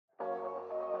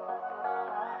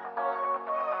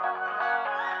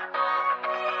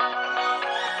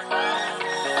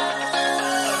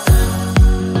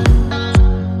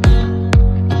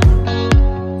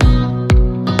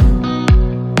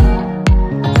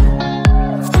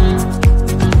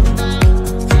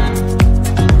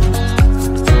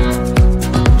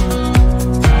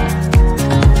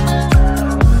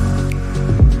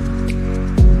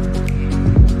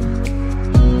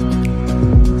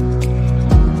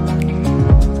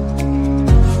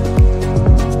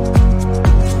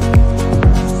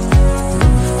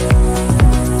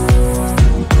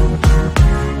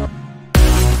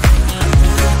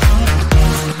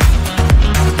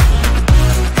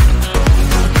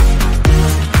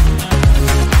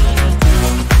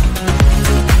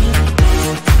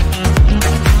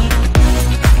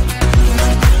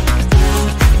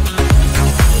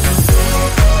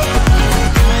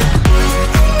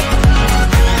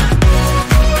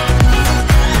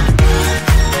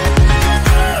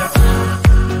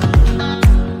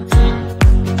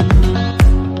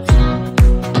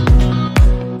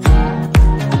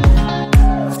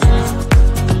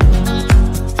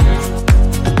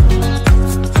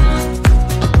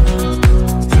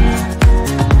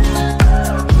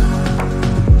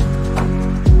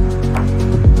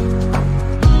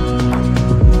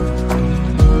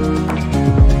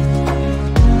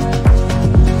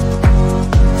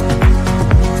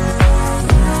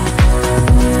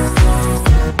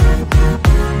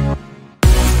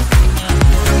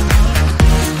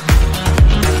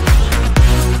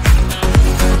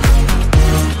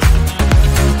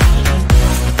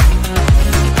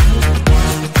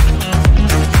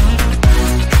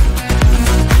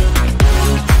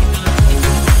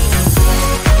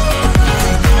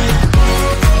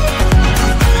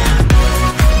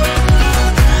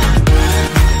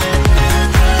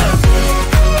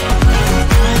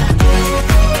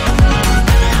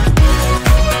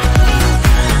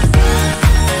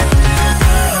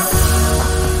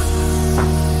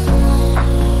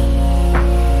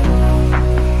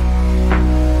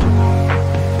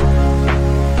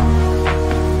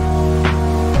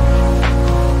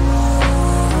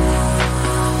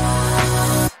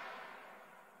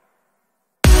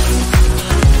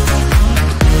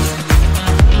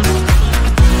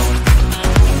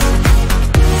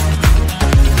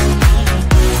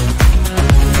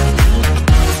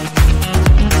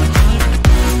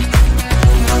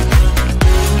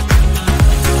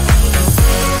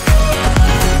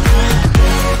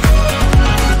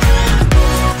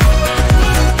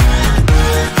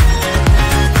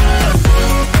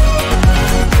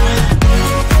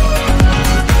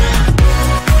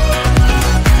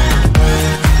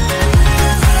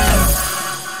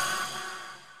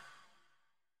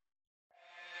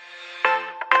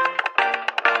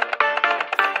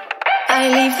I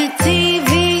leave the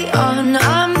TV on,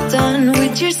 I'm done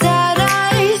with your sad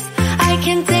eyes. I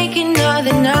can't take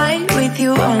another night with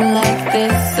you on like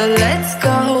this. So let's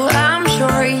go, I'm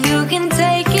sure you can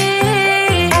take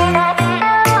it.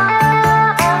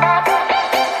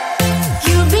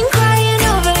 You've been crying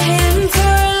over him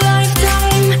for a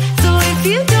lifetime. So if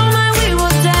you don't mind, we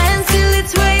will dance till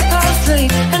it's way past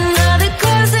sleep. Another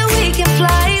cause that we can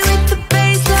fly with the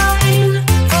baseline.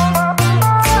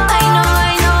 I know,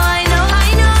 I know, I know, I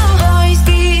know. Boys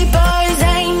be boys,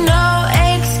 ain't no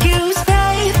excuse,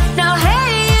 babe. Now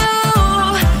hey you,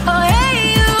 oh hey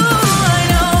you, I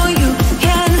know you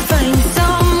can find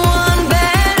someone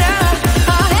better.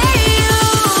 Oh hey you,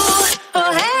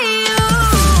 oh hey you.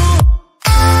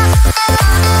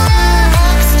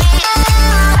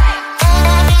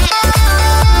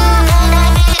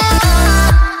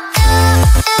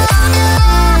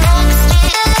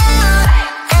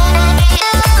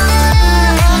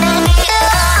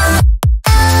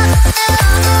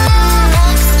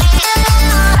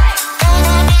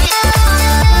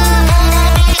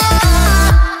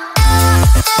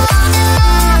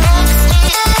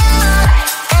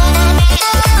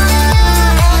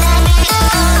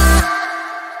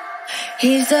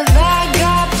 He's a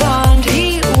vagabond,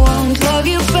 he won't love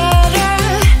you better.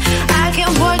 I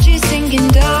can watch you sinking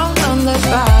down on the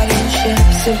bottom ship.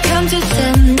 So come to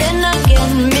send and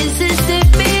again,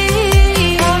 Mississippi.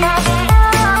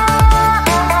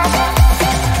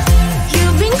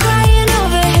 You've been crying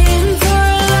over him for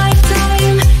a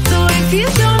lifetime. So if you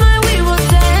don't mind, we will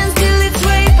dance till it's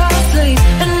way past sleep.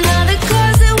 Another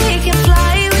cause that we can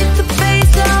fly with the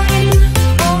baseline.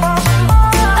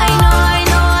 I know, I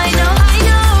know, I know, I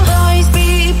know. Boys be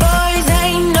boys,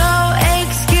 ain't no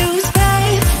excuse,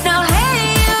 babe. Now hey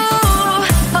you,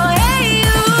 oh hey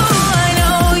you, I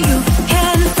know you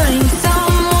can find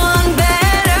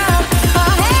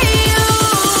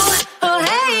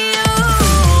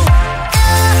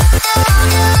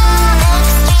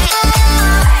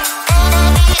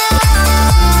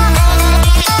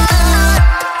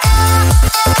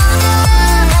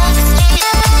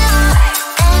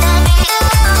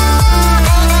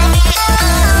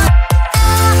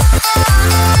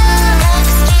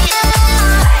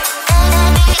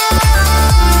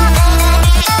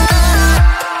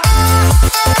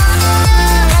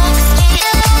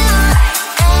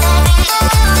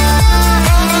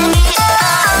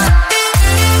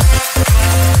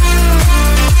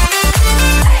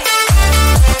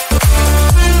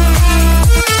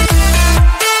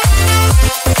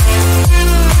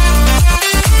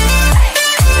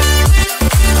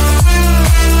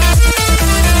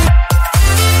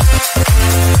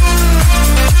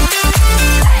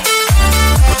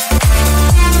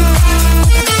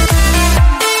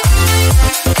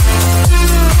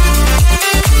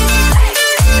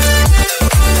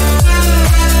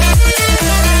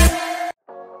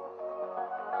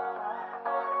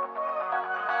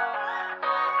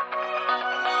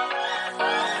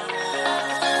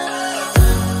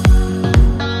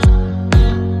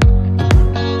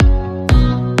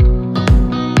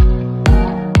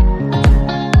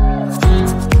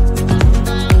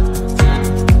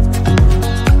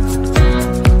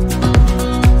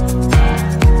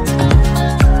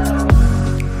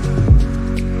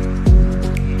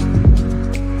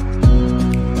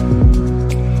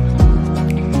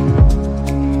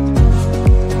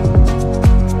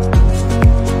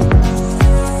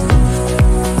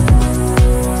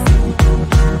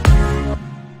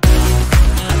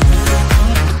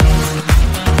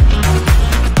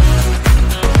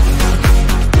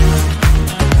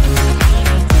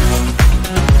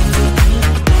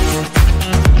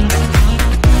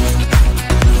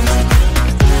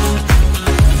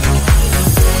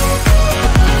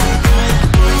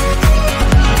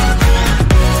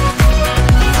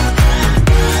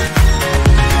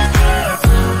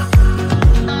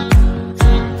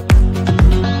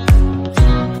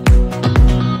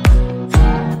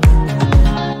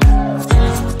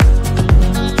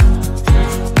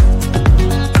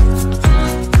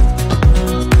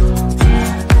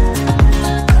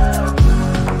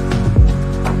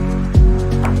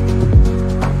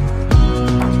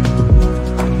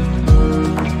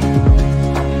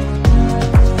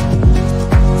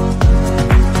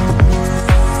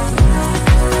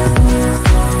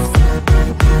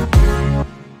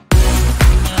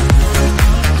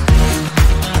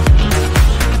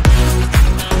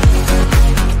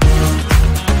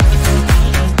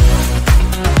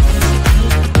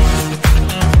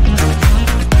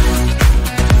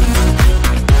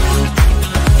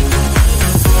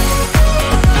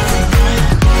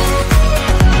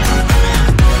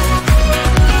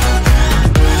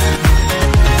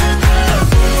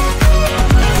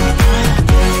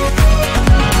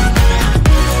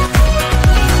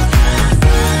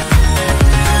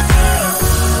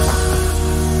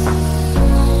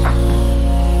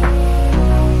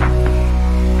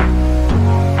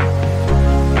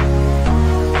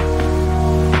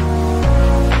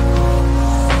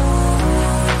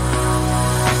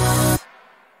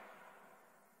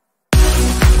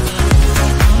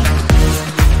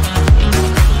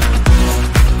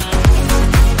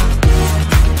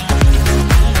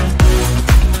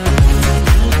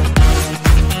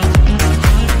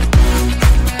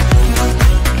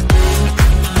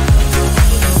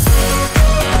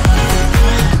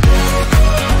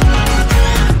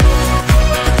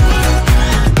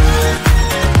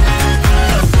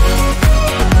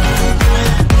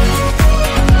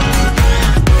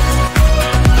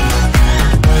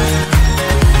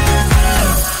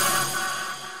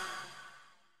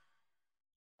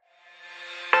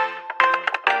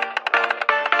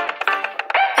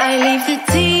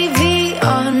safety.